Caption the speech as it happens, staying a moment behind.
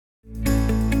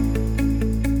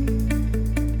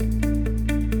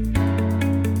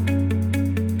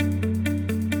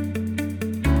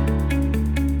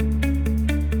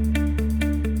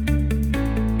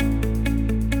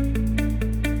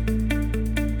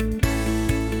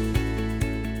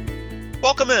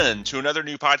Welcome in to another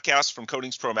new podcast from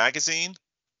Coatings Pro Magazine.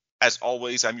 As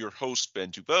always, I'm your host,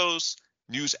 Ben Dubose,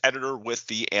 news editor with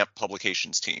the AMPP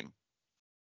publications team.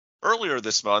 Earlier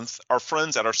this month, our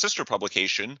friends at our sister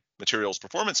publication, Materials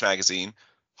Performance Magazine,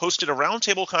 hosted a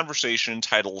roundtable conversation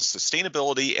titled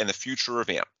Sustainability and the Future of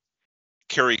AMP.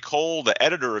 Carrie Cole, the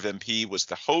editor of MP, was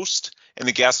the host, and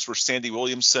the guests were Sandy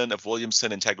Williamson of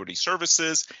Williamson Integrity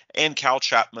Services and Cal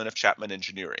Chapman of Chapman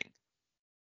Engineering.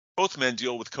 Both men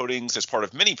deal with coatings as part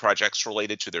of many projects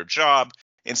related to their job,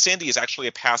 and Sandy is actually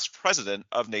a past president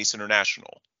of NACE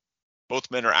International.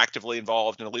 Both men are actively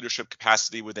involved in a leadership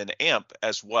capacity within AMP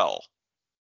as well.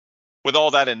 With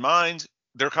all that in mind,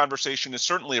 their conversation is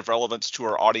certainly of relevance to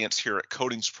our audience here at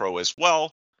Coatings Pro as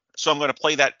well, so I'm going to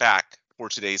play that back for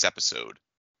today's episode.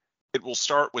 It will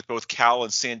start with both Cal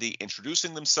and Sandy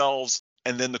introducing themselves,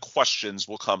 and then the questions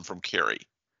will come from Carrie.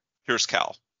 Here's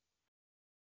Cal.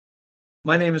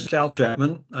 My name is Cal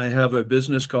Chapman. I have a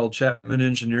business called Chapman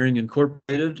Engineering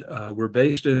Incorporated. We're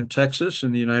based in Texas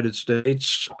in the United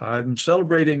States. I'm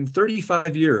celebrating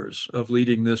 35 years of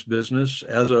leading this business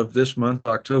as of this month,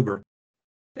 October.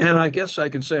 And I guess I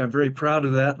can say I'm very proud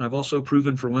of that. And I've also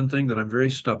proven for one thing that I'm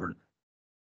very stubborn.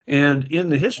 And in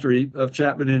the history of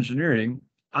Chapman Engineering,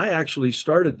 I actually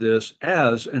started this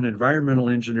as an environmental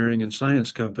engineering and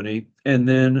science company and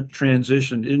then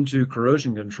transitioned into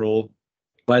corrosion control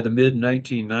by the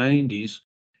mid-1990s.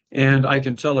 And I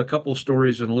can tell a couple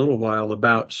stories in a little while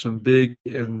about some big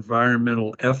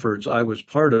environmental efforts I was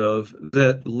part of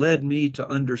that led me to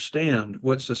understand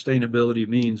what sustainability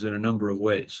means in a number of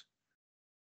ways.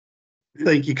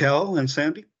 Thank you, Cal. And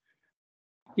Sandy?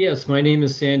 Yes, my name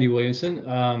is Sandy Williamson.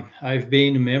 I've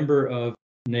been a member of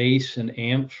NACE and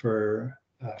AMP for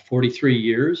 43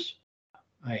 years.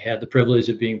 I had the privilege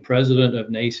of being president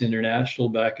of NACE International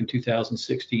back in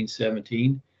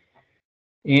 2016-17.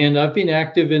 And I've been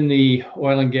active in the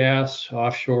oil and gas,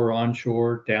 offshore,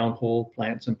 onshore, downhole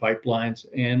plants and pipelines,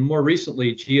 and more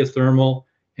recently, geothermal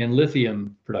and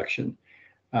lithium production,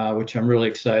 which I'm really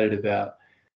excited about.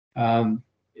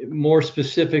 More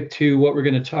specific to what we're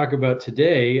going to talk about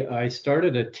today, I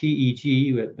started a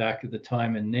TEG back at the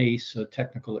time in NACE, a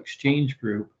technical exchange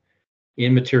group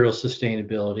in material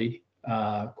sustainability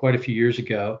quite a few years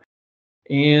ago.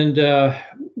 And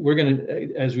we're going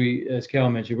to, as Cal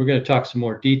mentioned, we're going to talk some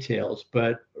more details,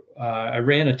 but I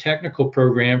ran a technical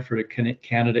program for the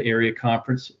Canada Area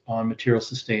Conference on Material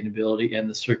Sustainability and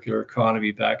the Circular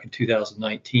Economy back in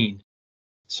 2019.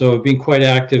 So I've been quite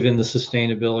active in the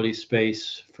sustainability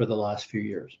space for the last few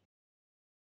years.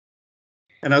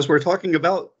 And as we're talking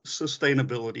about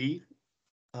sustainability,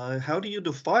 how do you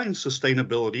define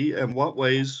sustainability and what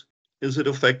ways is it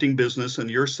affecting business in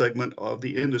your segment of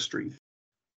the industry?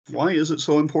 Why is it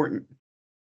so important?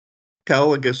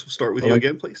 Cal, I guess we'll start with you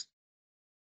again, please.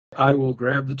 I will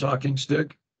grab the talking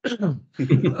stick.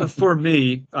 For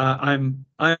me, I'm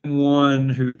one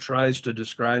who tries to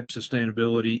describe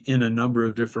sustainability in a number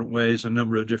of different ways, a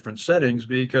number of different settings,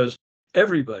 because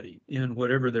everybody in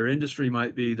whatever their industry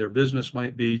might be, their business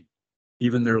might be,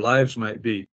 even their lives might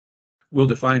be, will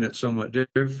define it somewhat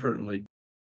differently.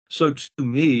 So to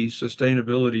me,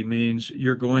 sustainability means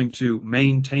you're going to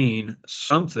maintain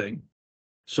something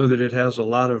so that it has a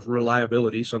lot of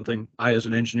reliability, something I as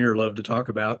an engineer love to talk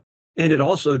about. And it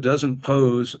also doesn't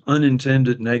pose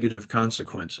unintended negative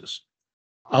consequences.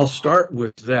 I'll start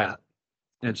with that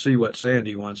and see what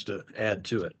Sandy wants to add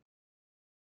to it.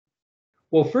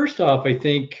 Well, first off, I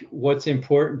think what's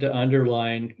important to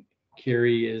underline,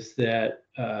 Carrie, is that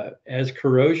as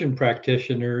corrosion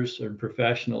practitioners or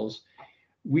professionals,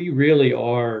 we really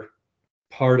are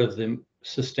part of the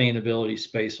sustainability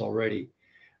space already.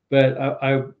 But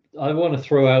I want to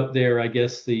throw out there, I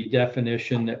guess, the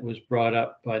definition that was brought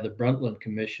up by the Brundtland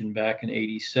Commission back in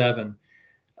 '87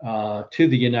 to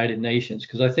the United Nations,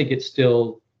 because I think it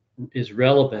still is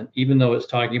relevant, even though it's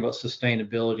talking about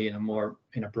sustainability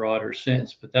in a broader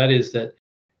sense. But that is that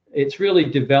it's really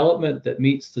development that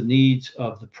meets the needs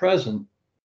of the present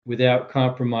without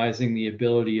compromising the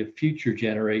ability of future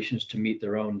generations to meet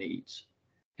their own needs.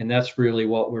 And that's really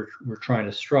what we're trying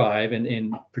to strive,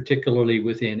 and particularly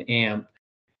within AMP,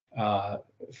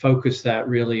 focus that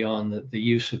really on the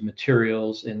use of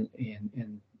materials and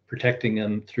protecting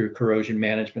them through corrosion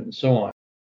management and so on.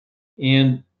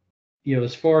 And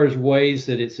as far as ways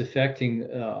that it's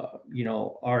affecting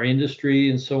our industry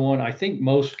and so on, I think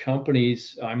most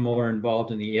companies, I'm more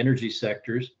involved in the energy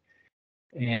sectors,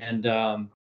 and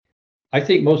I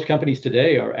think most companies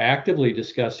today are actively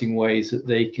discussing ways that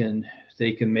they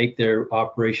can make their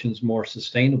operations more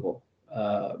sustainable.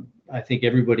 I think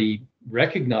everybody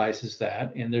recognizes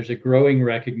that, and there's a growing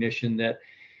recognition that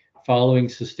following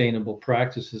sustainable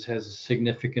practices has a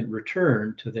significant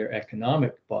return to their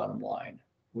economic bottom line,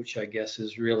 which I guess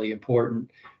is really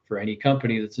important for any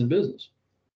company that's in business.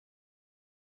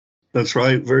 That's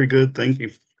right. Very good. Thank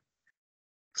you.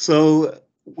 So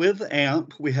with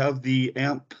AMP, we have the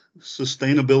AMP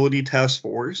Sustainability Task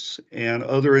Force and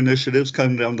other initiatives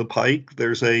coming down the pike.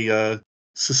 There's a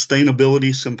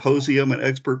Sustainability Symposium and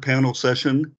Expert Panel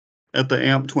session at the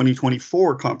AMP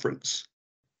 2024 conference.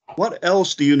 What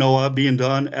else do you know of being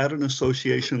done at an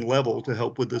association level to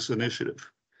help with this initiative?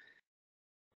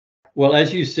 Well,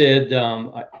 as you said,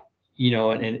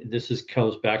 and this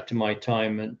goes back to my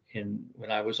time in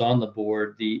when I was on the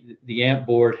board. The AMP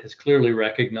board has clearly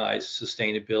recognized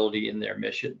sustainability in their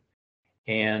mission,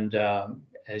 and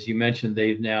as you mentioned,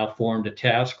 they've now formed a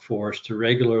task force to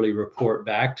regularly report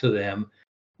back to them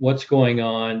what's going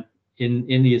on in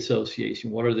the association.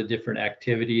 What are the different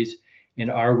activities,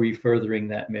 and are we furthering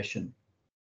that mission?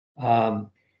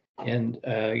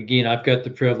 Again, I've got the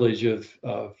privilege of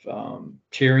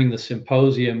chairing the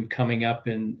symposium coming up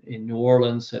in New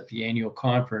Orleans at the annual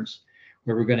conference,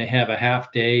 where we're going to have a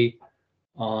half day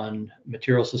on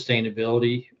material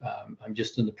sustainability. I'm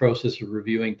just in the process of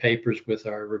reviewing papers with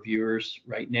our reviewers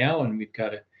right now, and we've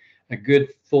got a good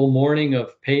full morning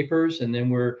of papers. And then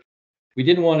we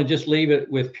didn't want to just leave it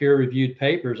with peer-reviewed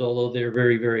papers, although they're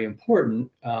very, very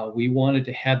important. We wanted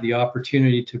to have the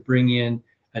opportunity to bring in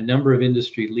a number of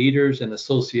industry leaders and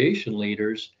association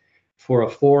leaders for a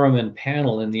forum and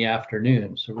panel in the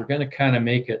afternoon. So we're going to kind of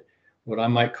make it what I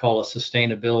might call a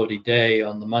sustainability day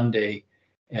on the Monday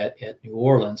at New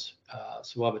Orleans.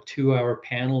 So we'll have a 2-hour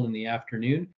panel in the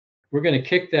afternoon. We're going to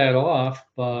kick that off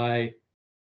by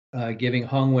giving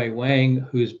Hongwei Wang,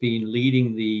 who's been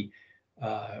leading the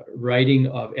writing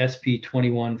of SP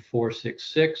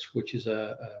 21466, which is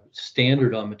a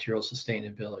standard on material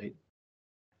sustainability.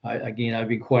 I've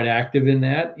been quite active in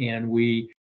that, and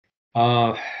we,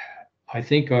 I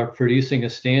think, are producing a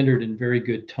standard in very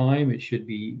good time. It should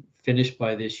be finished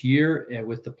by this year, and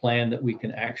with the plan that we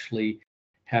can actually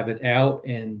have it out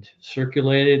and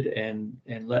circulated, and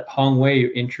let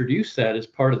Hongwei introduce that as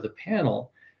part of the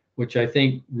panel, which I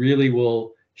think really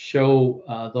will show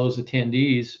those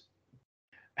attendees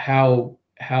how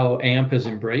AMP has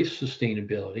embraced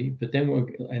sustainability. But then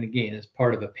and again, as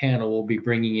part of a panel, we'll be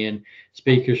bringing in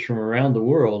speakers from around the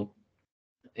world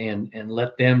and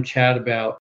let them chat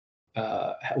about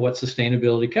what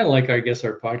sustainability, kind of like, I guess,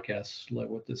 our podcasts, like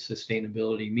what the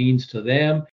sustainability means to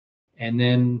them, and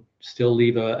then still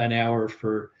leave an hour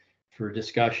for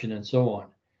discussion and so on.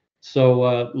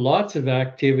 So lots of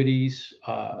activities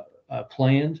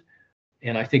planned,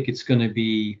 and I think it's going to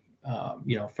be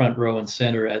front row and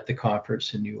center at the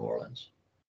conference in New Orleans.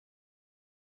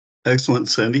 Excellent,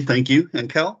 Sandy. Thank you. And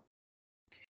Cal?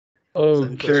 Oh,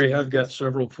 Kerry, I've got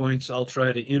several points. I'll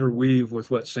try to interweave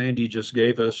with what Sandy just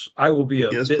gave us. I will be a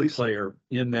bit player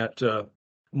in that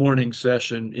morning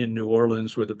session in New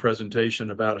Orleans with a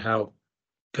presentation about how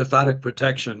cathodic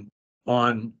protection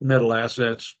on metal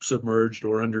assets submerged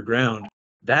or underground,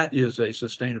 that is a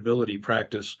sustainability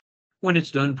practice when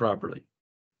it's done properly.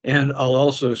 And I'll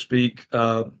also speak,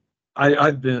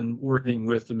 I've been working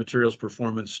with the materials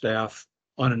performance staff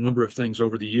on a number of things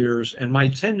over the years, and my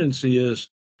tendency is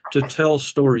to tell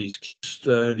stories,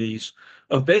 studies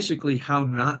of basically how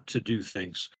not to do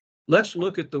things. Let's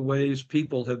look at the ways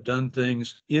people have done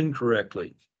things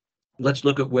incorrectly. Let's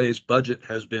look at ways budget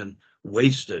has been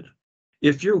wasted.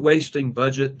 If you're wasting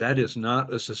budget, that is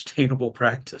not a sustainable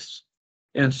practice.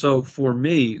 And so for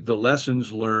me, the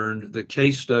lessons learned, the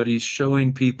case studies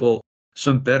showing people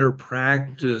some better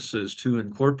practices to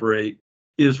incorporate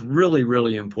is really,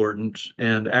 really important.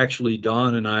 And actually,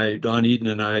 Don Eden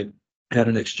and I had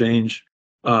an exchange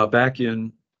back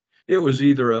in, it was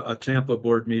either a Tampa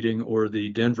board meeting or the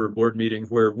Denver board meeting,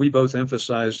 where we both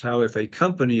emphasized how if a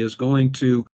company is going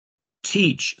to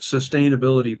teach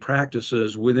sustainability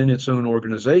practices within its own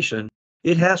organization,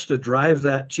 it has to drive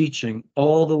that teaching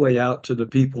all the way out to the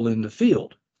people in the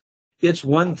field. It's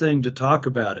one thing to talk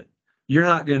about it. You're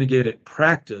not going to get it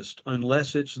practiced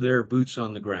unless it's their boots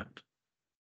on the ground.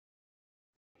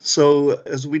 So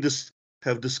as we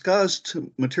have discussed,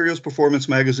 Materials Performance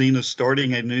Magazine is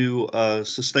starting a new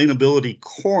sustainability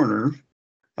corner.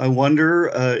 I wonder,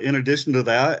 in addition to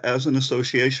that, as an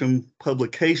association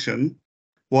publication,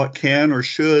 what can or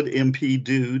should MP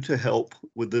do to help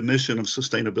with the mission of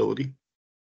sustainability?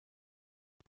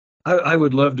 I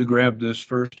would love to grab this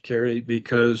first, Kerry,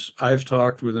 because I've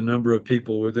talked with a number of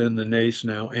people within the NACE,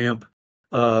 now AMP,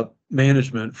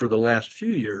 management for the last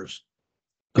few years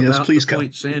about the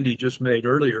point Sandy just made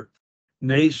earlier.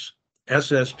 NACE,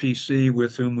 SSPC,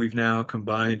 with whom we've now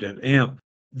combined, and AMP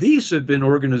These have been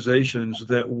organizations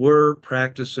that were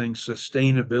practicing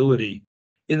sustainability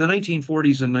in the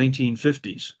 1940s and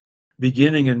 1950s,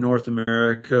 beginning in North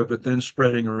America, but then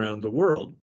spreading around the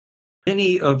world.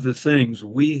 Many of the things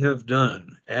we have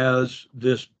done as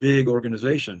this big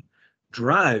organization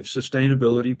drive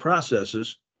sustainability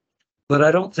processes, but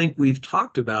I don't think we've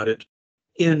talked about it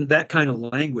in that kind of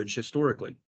language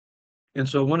historically. And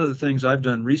so one of the things I've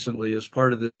done recently as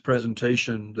part of this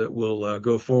presentation that will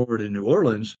go forward in New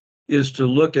Orleans is to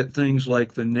look at things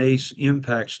like the NACE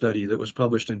impact study that was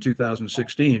published in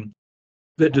 2016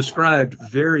 that described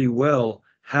very well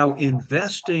how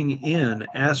investing in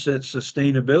asset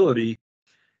sustainability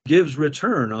gives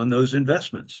return on those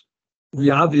investments. We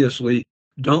obviously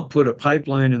don't put a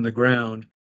pipeline in the ground,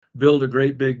 build a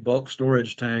great big bulk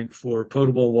storage tank for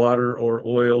potable water or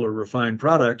oil or refined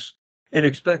products, and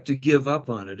expect to give up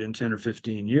on it in 10 or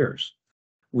 15 years.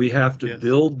 We have to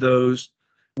build those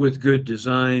with good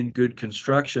design, good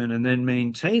construction, and then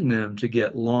maintain them to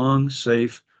get long,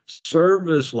 safe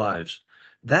service lives.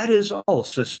 That is all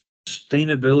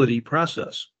sustainability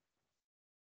process.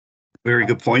 Very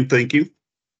good point. Thank you.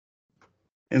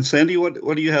 And Sandy, what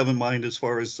do you have in mind as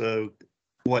far as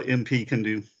what MP can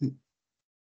do?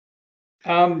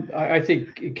 I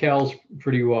think Cal's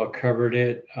pretty well covered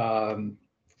it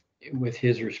with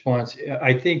his response.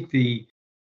 I think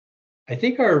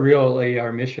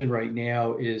our mission right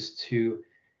now is to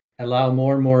allow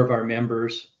more and more of our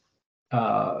members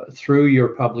through your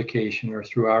publication or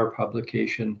through our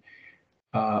publication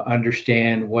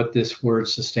understand what this word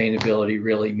sustainability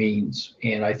really means.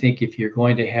 And I think if you're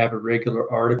going to have a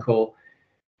regular article,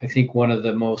 I think one of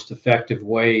the most effective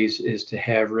ways is to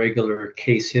have regular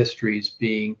case histories,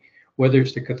 being whether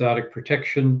it's the cathodic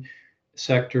protection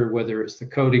sector, whether it's the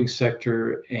coating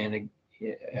sector, and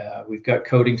we've got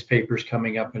coatings papers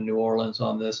coming up in New Orleans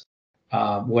on this,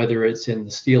 whether it's in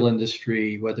the steel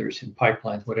industry, whether it's in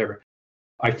pipelines, whatever.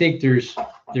 I think there's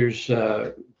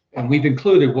and we've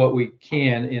included what we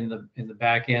can in the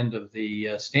back end of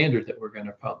the standard that we're going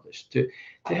to publish to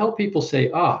help people say,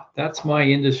 that's my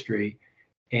industry,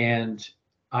 and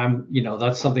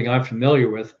that's something I'm familiar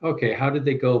with. Okay, how did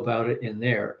they go about it in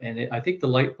there? And I think the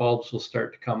light bulbs will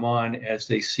start to come on as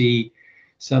they see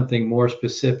something more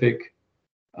specific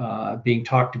being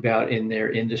talked about in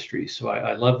their industry. So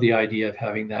I love the idea of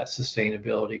having that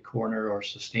sustainability corner or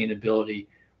sustainability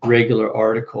regular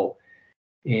article,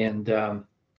 and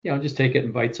just take it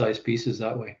in bite-sized pieces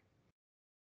that way.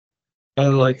 I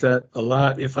like that a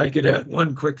lot. If I could add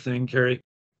one quick thing, Kerry.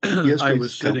 Yes, I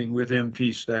was sitting with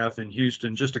MP staff in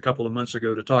Houston just a couple of months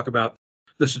ago to talk about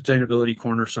the Sustainability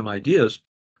Corner, some ideas.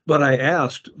 But I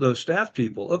asked those staff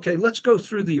people, okay, let's go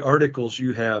through the articles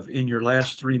you have in your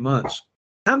last 3 months.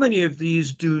 How many of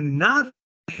these do not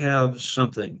have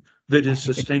something that is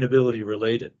sustainability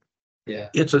related? Yeah,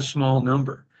 it's a small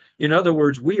number. In other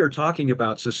words, we are talking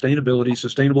about sustainability,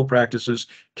 sustainable practices,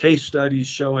 case studies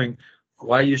showing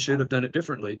why you should have done it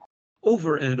differently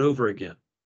over and over again.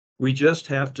 We just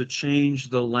have to change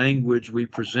the language we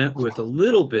present with a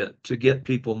little bit to get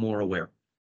people more aware.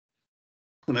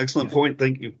 An excellent point.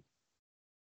 Thank you.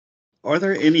 Are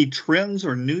there any trends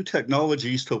or new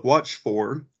technologies to watch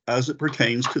for as it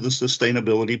pertains to the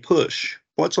sustainability push?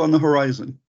 What's on the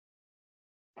horizon?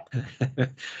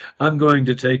 I'm going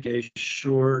to take a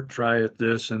short try at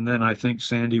this, and then I think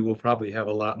Sandy will probably have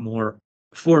a lot more.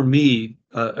 For me,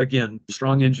 again,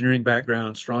 strong engineering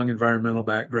background, strong environmental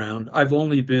background. I've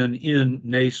only been in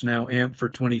NACE, now AMP, for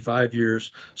 25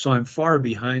 years, so I'm far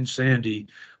behind Sandy.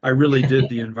 I really did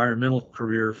the environmental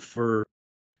career for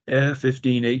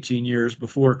 15, 18 years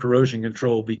before corrosion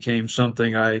control became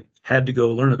something I had to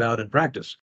go learn about and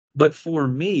practice. But for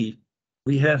me,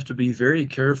 we have to be very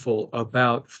careful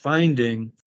about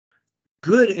finding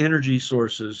good energy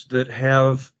sources that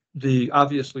have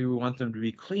obviously we want them to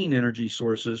be clean energy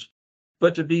sources,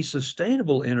 but to be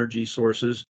sustainable energy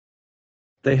sources,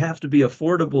 they have to be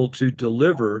affordable to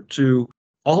deliver to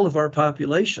all of our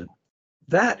population.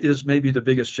 That is maybe the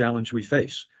biggest challenge we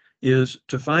face, is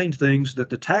to find things that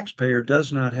the taxpayer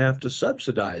does not have to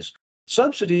subsidize.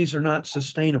 Subsidies are not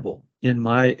sustainable in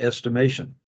my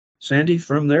estimation. Sandy,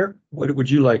 from there, what would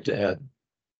you like to add?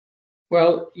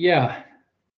 Well, yeah.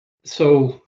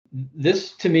 So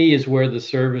this, to me, is where the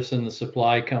service and the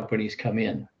supply companies come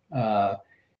in.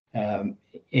 And,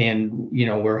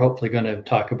 we're hopefully going to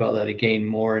talk about that again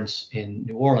more in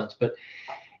New Orleans. But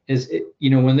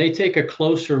when they take a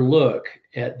closer look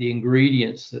at the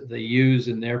ingredients that they use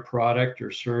in their product or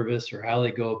service or how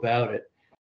they go about it,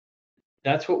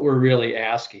 that's what we're really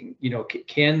asking.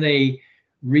 Can they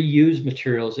reuse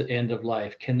materials at end of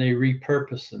life? Can they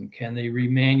repurpose them? Can they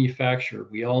remanufacture?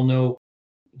 We all know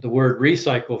the word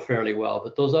recycle fairly well,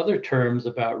 but those other terms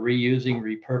about reusing,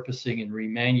 repurposing, and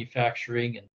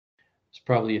remanufacturing, and there's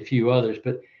probably a few others,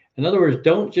 but in other words,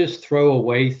 don't just throw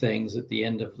away things at the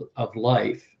end of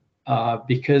life,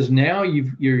 because now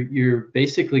you're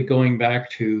basically going back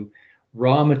to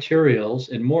raw materials,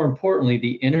 and more importantly,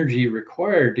 the energy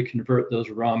required to convert those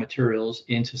raw materials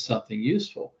into something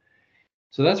useful.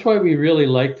 So that's why we really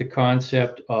like the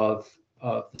concept of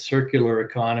the circular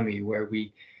economy, where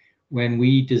when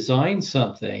we design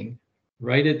something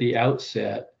right at the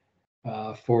outset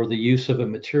for the use of a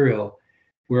material,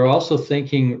 we're also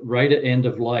thinking right at end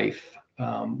of life.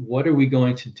 What are we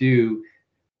going to do,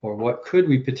 or what could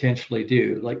we potentially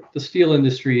do? Like the steel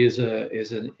industry is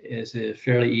a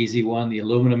fairly easy one. The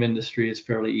aluminum industry is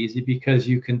fairly easy because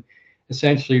you can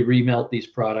essentially remelt these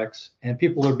products, and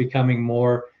people are becoming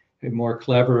more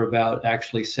clever about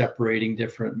actually separating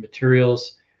different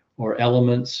materials or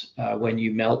elements when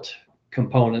you melt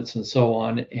components and so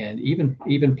on, and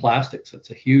even plastics.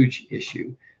 That's a huge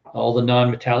issue. All the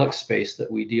non-metallic space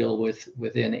that we deal with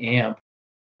within AMP.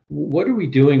 What are we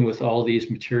doing with all these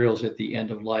materials at the end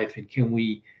of life, and can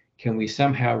we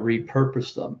somehow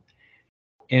repurpose them?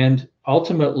 And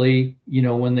ultimately,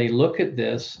 when they look at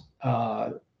this,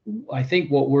 I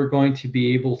think what we're going to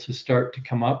be able to start to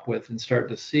come up with and start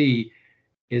to see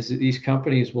is that these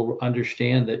companies will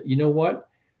understand that,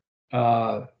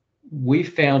 we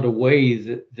found a way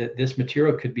that this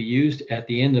material could be used at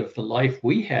the end of the life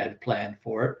we had planned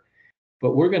for it,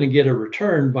 but we're going to get a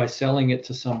return by selling it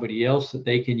to somebody else that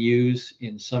they can use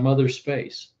in some other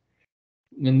space.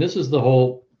 And this is the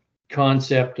whole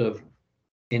concept of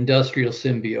industrial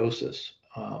symbiosis.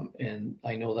 And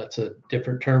I know that's a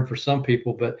different term for some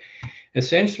people, but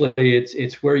essentially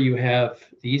it's where you have,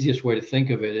 the easiest way to think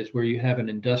of it is where you have an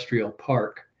industrial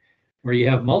park, where you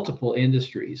have multiple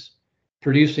industries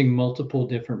producing multiple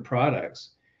different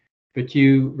products. But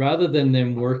rather than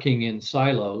them working in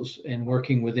silos and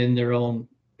working within their own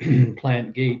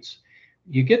plant gates,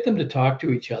 you get them to talk to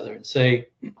each other and say,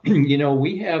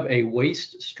 we have a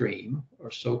waste stream, or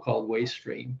so-called waste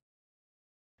stream,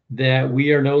 that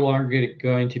we are no longer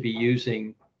going to be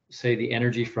using, say, the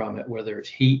energy from it, whether it's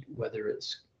heat, whether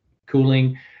it's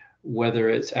cooling, whether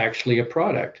it's actually a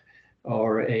product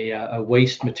or a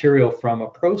waste material from a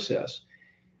process.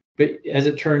 But as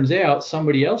it turns out,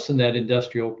 somebody else in that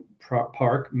industrial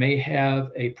park may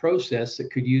have a process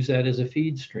that could use that as a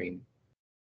feed stream.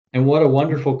 And what a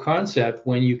wonderful concept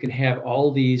when you can have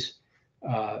all these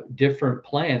different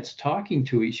plants talking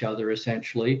to each other,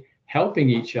 essentially helping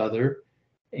each other,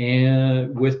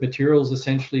 and with materials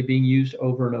essentially being used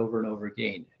over and over and over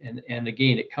again. And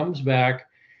again, it comes back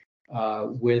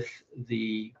with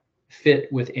the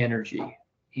fit with energy.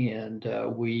 And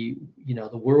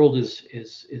the world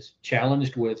is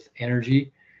challenged with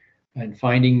energy and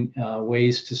finding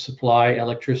ways to supply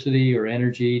electricity or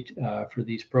energy for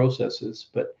these processes.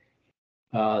 But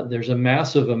there's a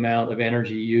massive amount of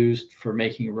energy used for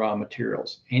making raw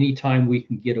materials. Anytime we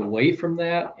can get away from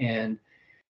that and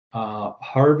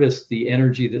harvest the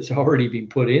energy that's already been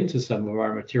put into some of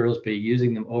our materials by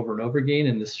using them over and over again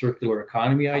in the circular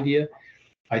economy idea,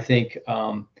 I think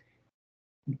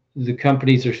the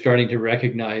companies are starting to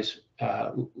recognize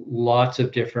lots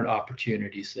of different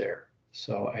opportunities there.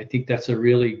 So I think that's a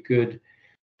really good,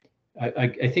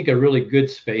 I think a really good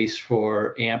space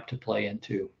for AMP to play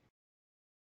into.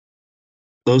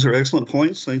 Those are excellent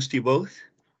points. Thanks to you both.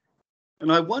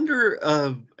 And I wonder,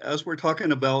 as we're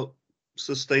talking about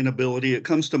sustainability, it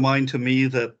comes to mind to me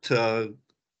that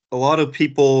a lot of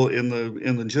people in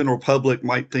the general public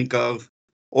might think of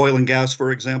oil and gas,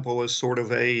 for example, as sort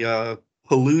of a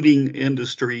polluting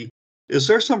industry. Is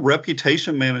there some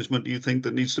reputation management, do you think,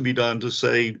 that needs to be done to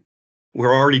say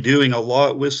we're already doing a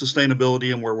lot with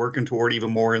sustainability and we're working toward even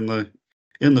more in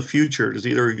the future? Does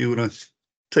either of you want to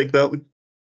take that one?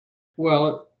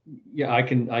 Well, yeah, I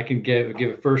can give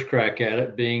a first crack at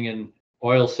it, being in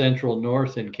oil central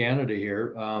north in Canada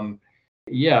here.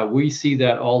 Yeah, we see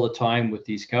that all the time with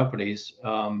these companies.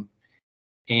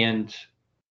 And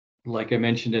like I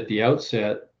mentioned at the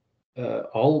outset,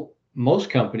 most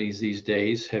companies these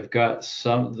days have got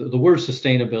the word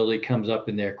sustainability comes up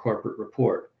in their corporate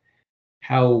report.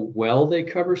 How well they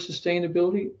cover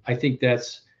sustainability, I think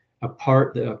that's a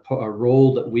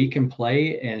role that we can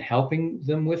play in helping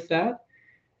them with that.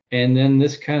 And then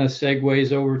this kind of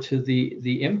segues over to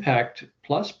the Impact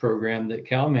Plus program that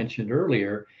Cal mentioned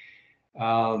earlier.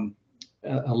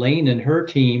 Elaine and her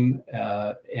team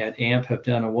at AMP have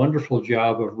done a wonderful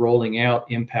job of rolling out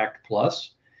Impact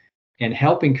Plus and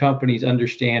helping companies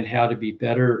understand how to be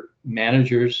better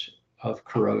managers of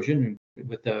corrosion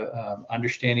with the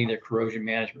understanding their corrosion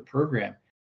management program.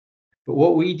 But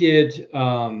what we did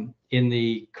in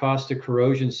the cost of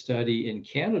corrosion study in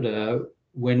Canada,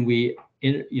 when we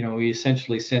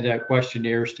essentially sent out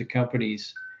questionnaires to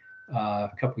companies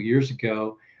a couple of years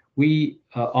ago, we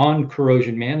on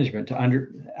corrosion management to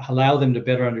allow them to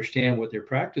better understand what their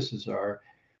practices are.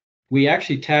 We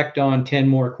actually tacked on 10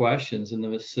 more questions in the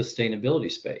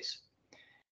sustainability space.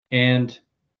 And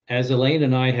as Elaine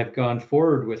and I have gone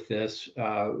forward with this,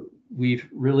 we've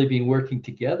really been working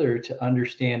together to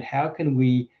understand how can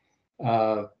we,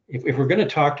 if we're going to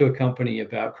talk to a company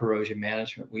about corrosion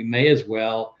management, we may as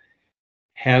well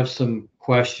have some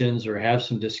questions or have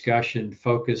some discussion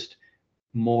focused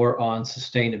more on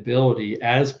sustainability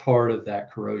as part of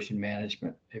that corrosion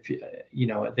management. If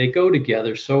they go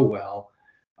together so well.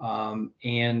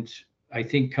 And I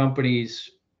think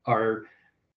companies are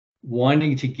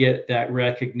wanting to get that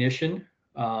recognition,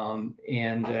 and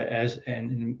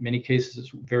in many cases, it's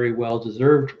very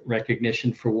well-deserved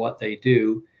recognition for what they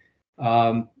do.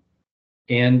 As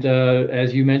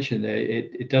you mentioned,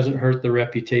 it doesn't hurt the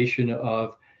reputation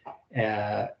of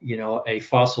a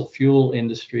fossil fuel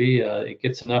industry. It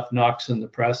gets enough knocks in the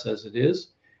press as it is,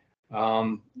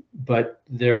 but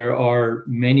there are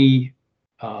many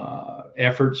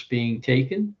efforts being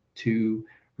taken to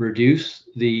reduce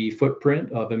the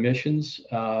footprint of emissions,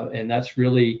 and that's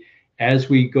really, as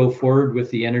we go forward with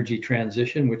the energy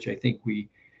transition, which I think we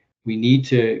need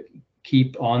to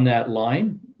keep on that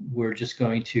line. We're just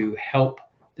going to help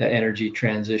the energy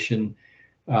transition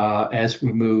as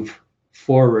we move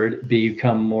forward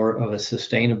become more of a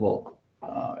sustainable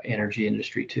energy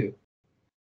industry too.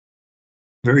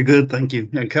 Very good, thank you.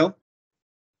 And Kel?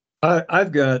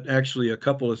 I've got actually a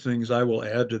couple of things I will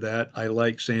add to that. I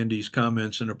like Sandy's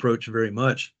comments and approach very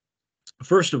much.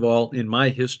 First of all, in my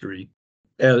history,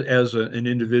 as an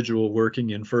individual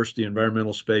working in first the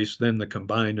environmental space, then the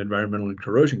combined environmental and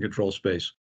corrosion control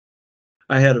space,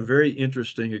 I had a very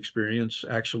interesting experience,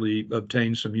 actually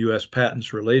obtained some U.S.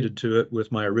 patents related to it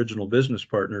with my original business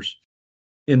partners.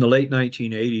 In the late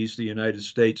 1980s, the United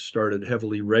States started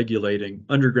heavily regulating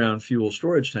underground fuel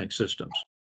storage tank systems,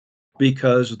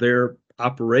 because their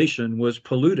operation was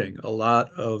polluting a lot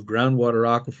of groundwater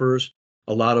aquifers,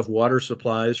 a lot of water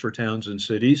supplies for towns and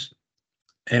cities,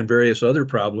 and various other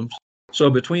problems. So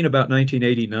between about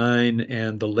 1989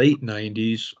 and the late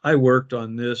 90s, I worked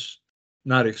on this,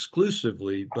 not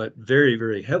exclusively, but very,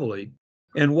 very heavily.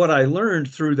 And what I learned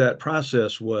through that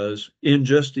process was, in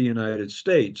just the United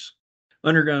States,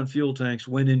 underground fuel tanks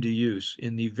went into use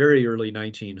in the very early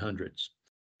 1900s.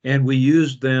 And we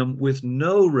used them with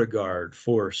no regard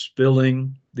for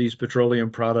spilling these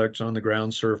petroleum products on the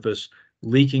ground surface,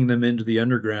 leaking them into the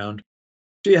underground.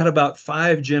 So you had about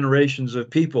 5 generations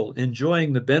of people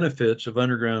enjoying the benefits of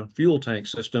underground fuel tank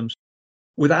systems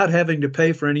without having to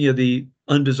pay for any of the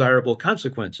undesirable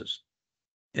consequences.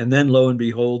 And then, lo and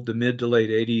behold, the mid to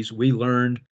late 80s, we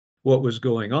learned what was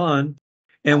going on,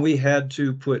 and we had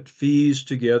to put fees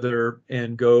together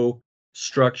and go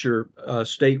structure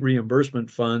state reimbursement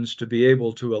funds to be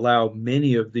able to allow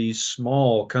many of these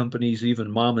small companies, even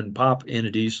mom and pop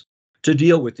entities, to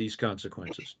deal with these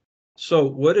consequences. So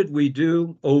what did we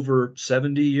do over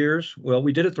 70 years? Well,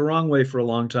 we did it the wrong way for a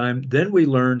long time. Then we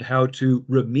learned how to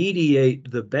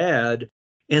remediate the bad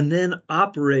and then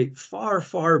operate far,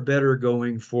 far better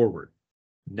going forward.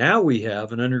 Now we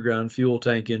have an underground fuel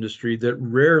tank industry that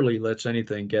rarely lets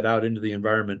anything get out into the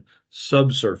environment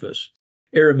subsurface.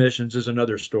 Air emissions is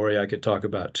another story I could talk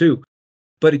about too.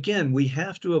 But again, we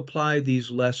have to apply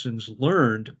these lessons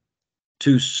learned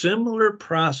to similar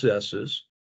processes,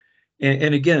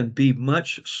 and again, be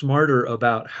much smarter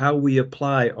about how we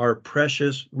apply our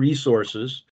precious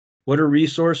resources. What are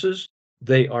resources?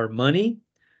 They are money,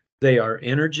 they are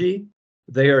energy,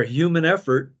 they are human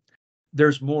effort.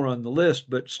 There's more on the list,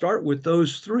 but start with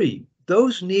those 3.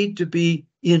 Those need to be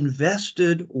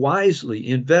invested wisely,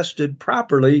 invested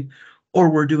properly, or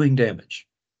we're doing damage.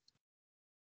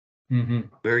 Mm-hmm.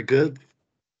 Very good.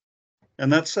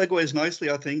 And that segues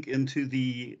nicely, I think, into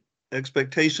the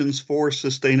expectations for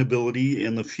sustainability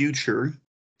in the future.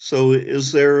 So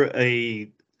is there a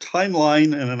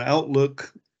timeline and an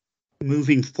outlook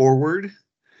moving forward?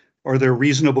 Are there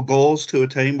reasonable goals to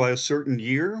attain by a certain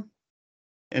year?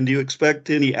 And do you expect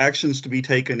any actions to be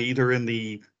taken either in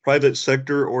the private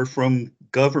sector or from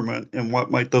government, and what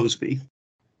might those be?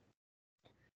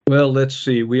 Well, let's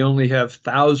see. We only have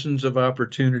thousands of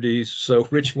opportunities, so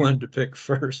which one to pick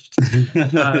first?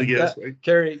 Yes, right.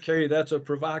 Carrie, that's a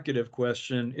provocative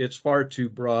question. It's far too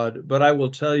broad, but I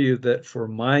will tell you that for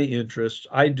my interests,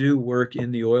 I do work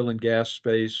in the oil and gas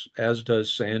space, as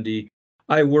does Sandy.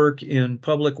 I work in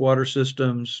public water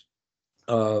systems,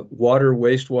 water,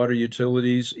 wastewater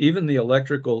utilities, even the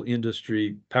electrical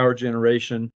industry, power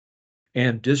generation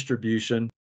and distribution.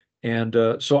 And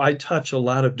so I touch a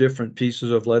lot of different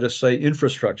pieces of, let us say,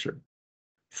 infrastructure.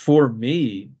 For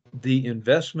me, the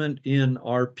investment in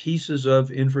our pieces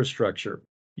of infrastructure,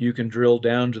 you can drill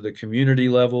down to the community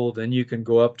level, then you can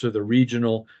go up to the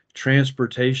regional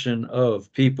transportation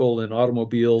of people and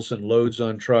automobiles and loads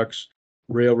on trucks,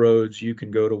 railroads, you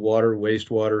can go to water,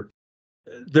 wastewater.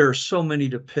 There are so many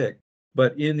to pick.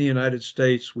 But in the United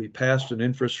States, we passed an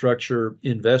infrastructure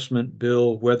investment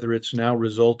bill, whether it's now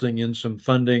resulting in some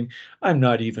funding, I'm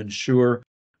not even sure.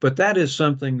 But that is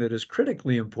something that is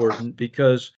critically important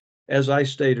because, as I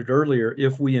stated earlier,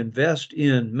 if we invest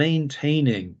in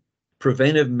maintaining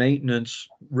preventive maintenance,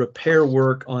 repair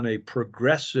work on a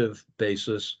progressive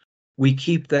basis, we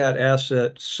keep that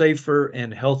asset safer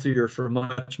and healthier for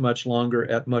much, much longer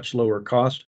at much lower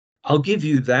cost. I'll give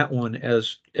you that one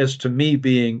as to me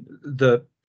being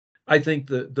I think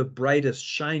the brightest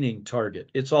shining target.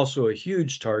 It's also a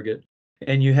huge target,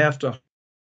 and you have to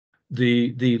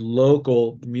the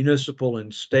local, municipal,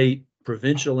 and state,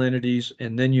 provincial entities,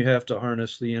 and then you have to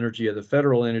harness the energy of the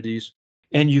federal entities,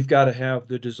 and you've got to have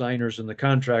the designers and the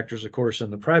contractors, of course, in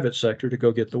the private sector to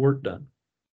go get the work done.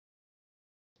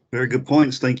 Very good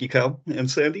points. Thank you, Cal. And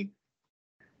Sandy,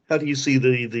 how do you see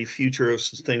the future of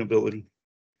sustainability?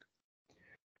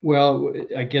 Well,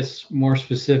 I guess more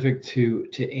specific to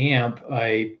AMP,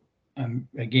 I'm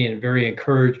again very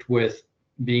encouraged with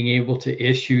being able to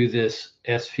issue this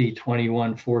SV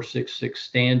 21466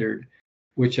 standard,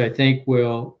 which I think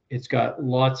it's got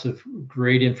lots of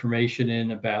great information in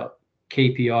about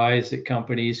KPIs that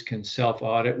companies can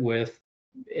self-audit with,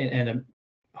 and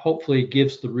hopefully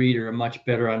gives the reader a much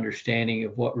better understanding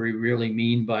of what we really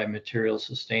mean by material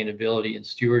sustainability and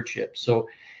stewardship. So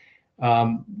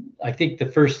I think the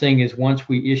first thing is, once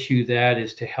we issue that,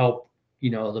 is to help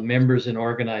the members and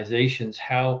organizations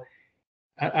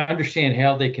understand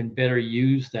how they can better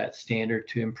use that standard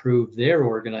to improve their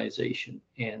organization.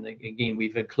 And again,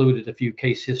 we've included a few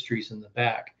case histories in the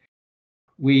back.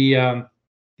 We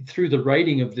through the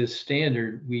writing of this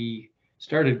standard, we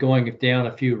started going down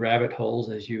a few rabbit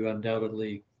holes, as you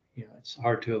undoubtedly, it's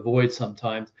hard to avoid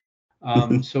sometimes.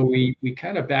 So we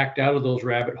kind of backed out of those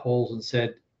rabbit holes and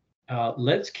said,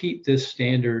 let's keep this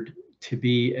standard to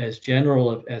be as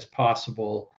general as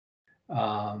possible,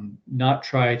 not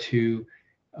try to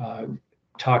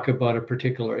talk about a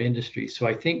particular industry. So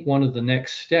I think one of the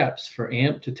next steps for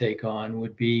AMP to take on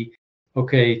would be,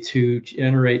 to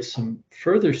generate some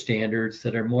further standards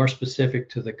that are more specific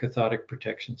to the cathodic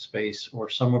protection space, or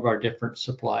some of our different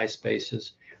supply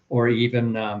spaces, or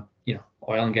even oil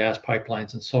and gas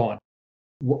pipelines and so on.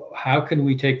 How can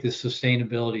we take this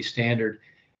sustainability standard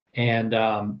and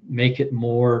make it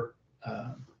more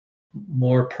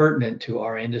pertinent to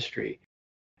our industry?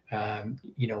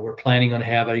 We're planning on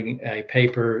having a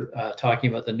paper talking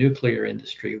about the nuclear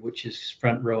industry, which is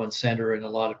front row and center in a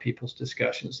lot of people's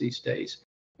discussions these days.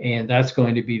 And that's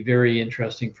going to be very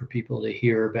interesting for people to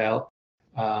hear about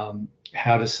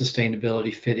how does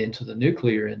sustainability fit into the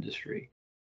nuclear industry.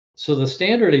 So the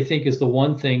standard, I think, is the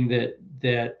one thing that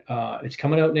it's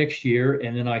coming out next year.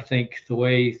 And then I think the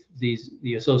way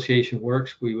the association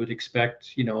works, we would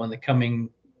expect, in the coming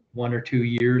 1 or 2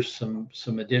 years,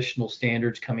 some additional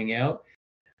standards coming out.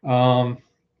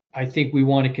 I think we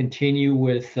want to continue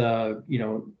with,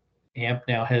 AMP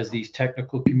now has these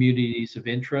technical communities of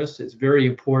interest. It's very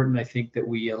important, I think, that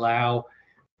we allow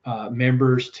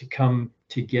members to come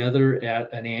together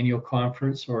at an annual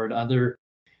conference or at other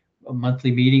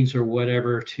monthly meetings or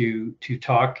whatever to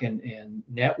talk and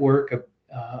network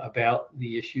about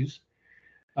the issues.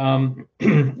 And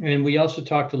we also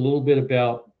talked a little bit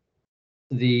about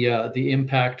the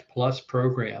Impact Plus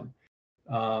program.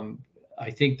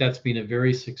 I think that's been a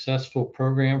very successful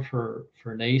program for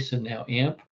NACE and now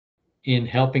AMP in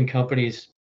helping companies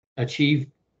achieve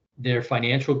their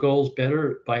financial goals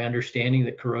better by understanding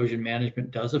that corrosion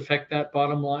management does affect that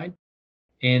bottom line,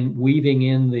 and weaving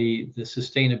in the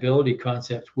sustainability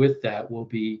concepts with that will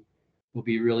be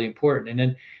really important. And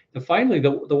then finally, the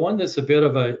one that's a bit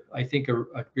of a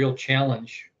real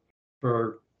challenge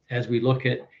for, as we look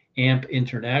at AMP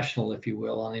International, if you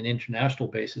will, on an international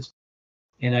basis.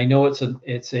 And I know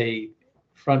it's a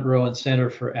front row and center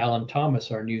for Alan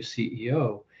Thomas, our new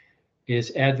CEO,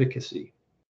 is advocacy.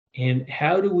 And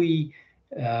how do we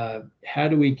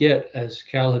get, as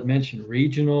Cal had mentioned,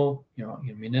 regional,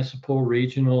 municipal,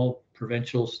 regional,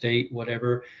 provincial, state,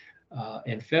 whatever,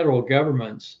 and federal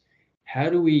governments, how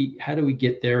do we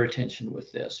get their attention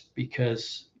with this?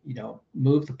 Because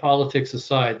move the politics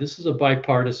aside. This is a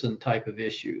bipartisan type of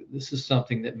issue. This is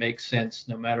something that makes sense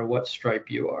no matter what stripe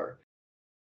you are.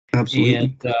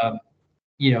 Absolutely.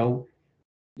 And,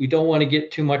 we don't want to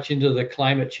get too much into the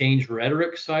climate change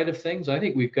rhetoric side of things. I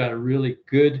think we've got a really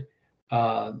good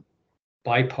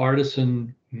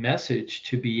bipartisan message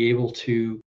to be able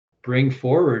to bring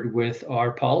forward with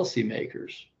our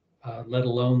policymakers, let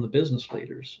alone the business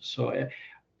leaders. So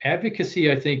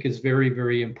advocacy, I think, is very,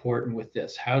 very important with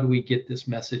this. How do we get this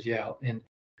message out? And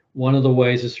one of the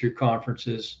ways is through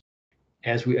conferences.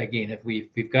 If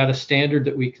we've got a standard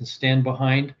that we can stand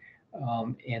behind,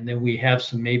 and then we have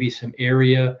maybe some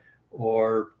area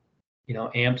or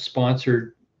AMP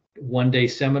sponsored one-day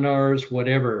seminars,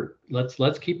 whatever.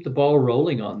 Let's keep the ball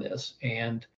rolling on this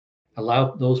and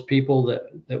allow those people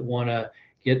that want to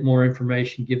get more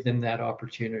information, give them that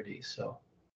opportunity. So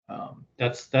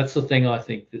that's the thing I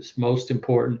think that's most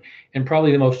important and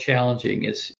probably the most challenging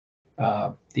is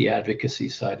the advocacy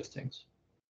side of things.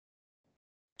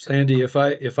 Sandy, if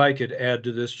I could add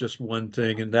to this just one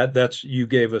thing, and that's you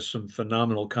gave us some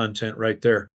phenomenal content right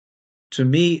there. To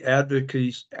me,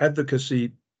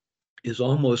 advocacy is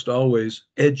almost always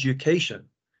education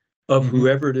of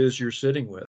whoever it is you're sitting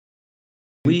with.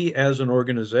 We as an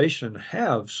organization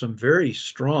have some very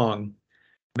strong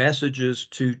messages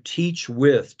to teach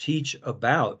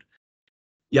about.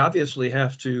 You obviously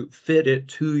have to fit it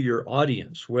to your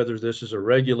audience, whether this is a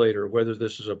regulator, whether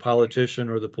this is a politician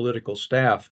or the political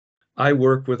staff. I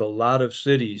work with a lot of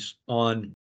cities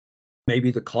on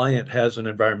maybe the client has an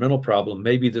environmental problem,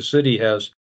 maybe the city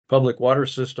has public water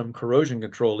system corrosion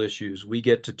control issues. We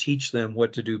get to teach them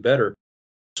what to do better.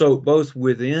 So both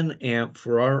within AMP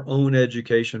for our own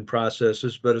education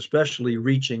processes, but especially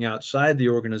reaching outside the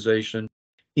organization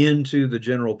into the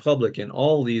general public in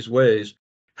all these ways,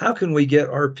 how can we get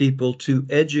our people to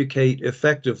educate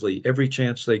effectively every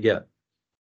chance they get?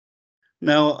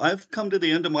 Now, I've come to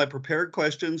the end of my prepared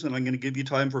questions, and I'm going to give you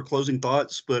time for closing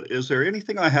thoughts, but is there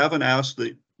anything I haven't asked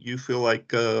that you feel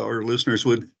like our listeners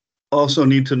would also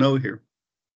need to know here?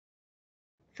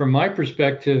 From my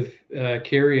perspective,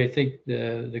 Carrie, I think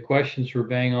the questions were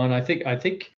bang on. I think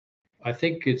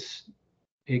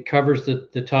it covers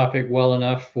the topic well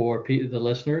enough for the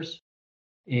listeners.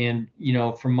 And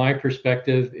from my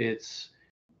perspective, it's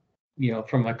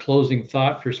from a closing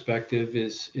thought perspective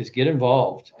is get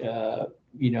involved.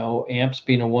 AMP's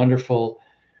been a wonderful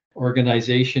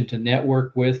organization to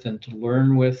network with and to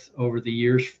learn with over the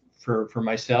years for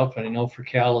myself, and I know for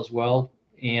Cal as well,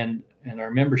 and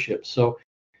our membership. So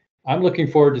I'm looking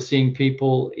forward to seeing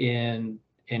people and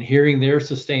hearing their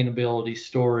sustainability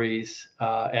stories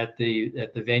at the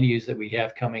venues that we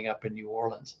have coming up in New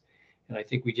Orleans. And I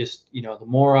think we just, the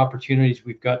more opportunities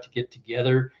we've got to get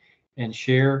together and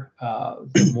share,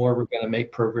 the more we're going to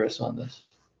make progress on this.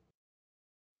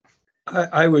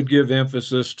 I would give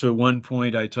emphasis to one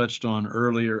point I touched on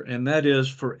earlier, and that is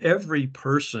for every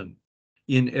person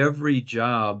in every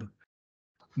job,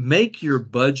 make your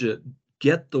budget,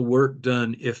 get the work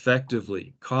done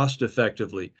effectively, cost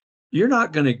effectively. You're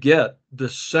not going to get the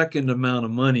second amount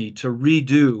of money to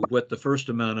redo what the first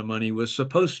amount of money was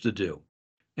supposed to do.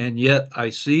 And yet I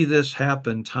see this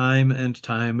happen time and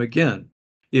time again.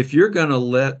 If you're going to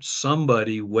let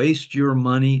somebody waste your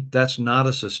money, that's not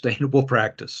a sustainable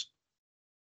practice.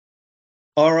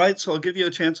 All right, so I'll give you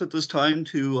a chance at this time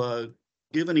to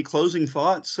give any closing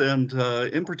thoughts, and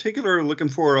in particular, looking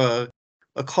for a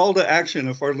call to action.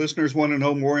 If our listeners want to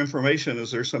know more information,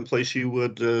 is there someplace you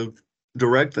would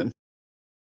direct them?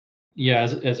 Yeah,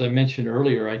 as I mentioned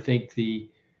earlier, I think the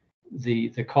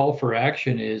call for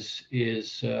action is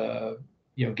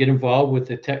get involved with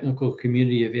the technical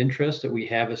community of interest that we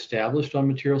have established on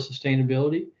material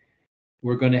sustainability.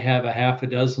 We're going to have a half a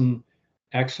dozen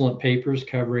excellent papers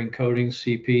covering coatings,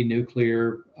 CP,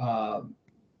 nuclear,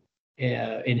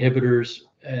 inhibitors,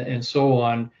 and so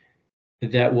on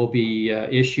that will be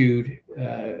issued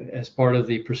as part of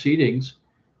the proceedings.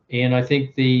 And I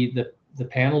think the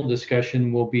panel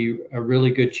discussion will be a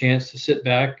really good chance to sit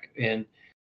back and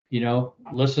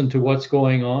listen to what's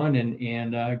going on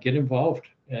and get involved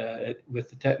with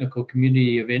the technical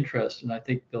community of interest. And I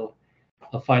think they'll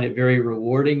find it very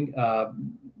rewarding,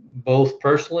 both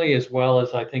personally as well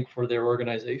as I think for their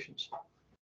organizations.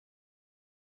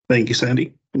 Thank you,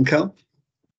 Sandy. And Cal?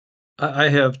 I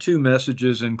have two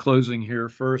messages in closing here.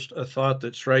 First, a thought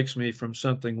that strikes me from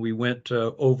something we went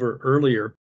over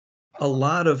earlier. A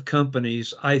lot of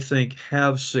companies, I think,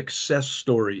 have success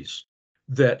stories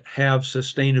that have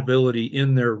sustainability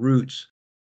in their roots.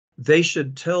 They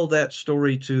should tell that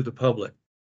story to the public.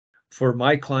 For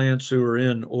my clients who are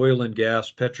in oil and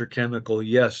gas, petrochemical,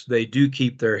 yes, they do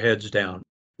keep their heads down.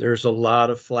 There's a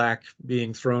lot of flack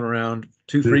being thrown around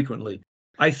too frequently.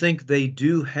 I think they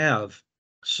do have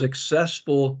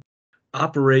successful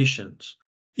operations,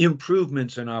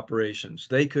 improvements in operations.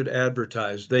 They could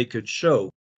advertise, they could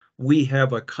show we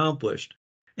have accomplished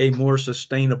a more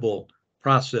sustainable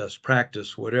process,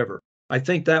 practice, whatever. I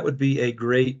think that would be a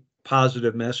great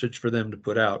positive message for them to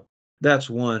put out.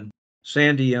 That's one.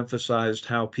 Sandy emphasized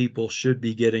how people should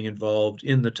be getting involved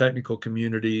in the technical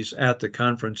communities at the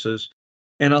conferences.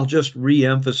 And I'll just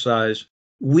re-emphasize,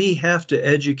 we have to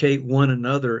educate one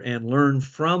another and learn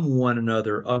from one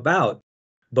another about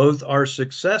both our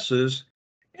successes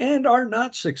and our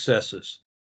not successes.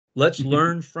 Let's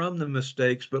learn from the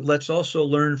mistakes, but let's also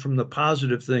learn from the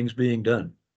positive things being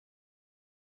done.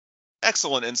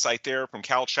 Excellent insight there from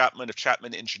Cal Chapman of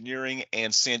Chapman Engineering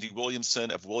and Sandy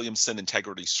Williamson of Williamson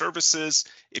Integrity Services.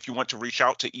 If you want to reach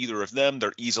out to either of them,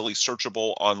 they're easily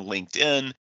searchable on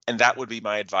LinkedIn, and that would be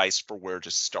my advice for where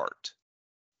to start.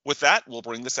 With that, we'll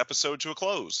bring this episode to a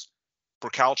close. For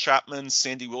Cal Chapman,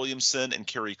 Sandy Williamson, and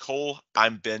Carrie Cole,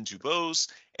 I'm Ben Dubose.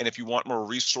 And if you want more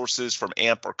resources from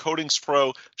AMP or Coatings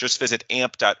Pro, just visit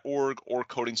amp.org or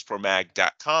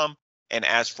coatingspromag.com. And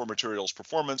as for Materials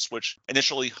Performance, which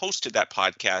initially hosted that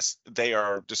podcast, they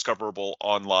are discoverable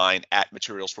online at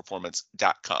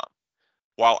materialsperformance.com.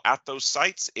 While at those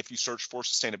sites, if you search for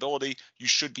sustainability, you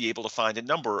should be able to find a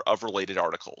number of related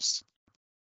articles.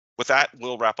 With that,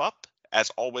 we'll wrap up.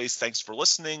 As always, thanks for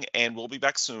listening, and we'll be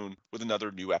back soon with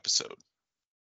another new episode.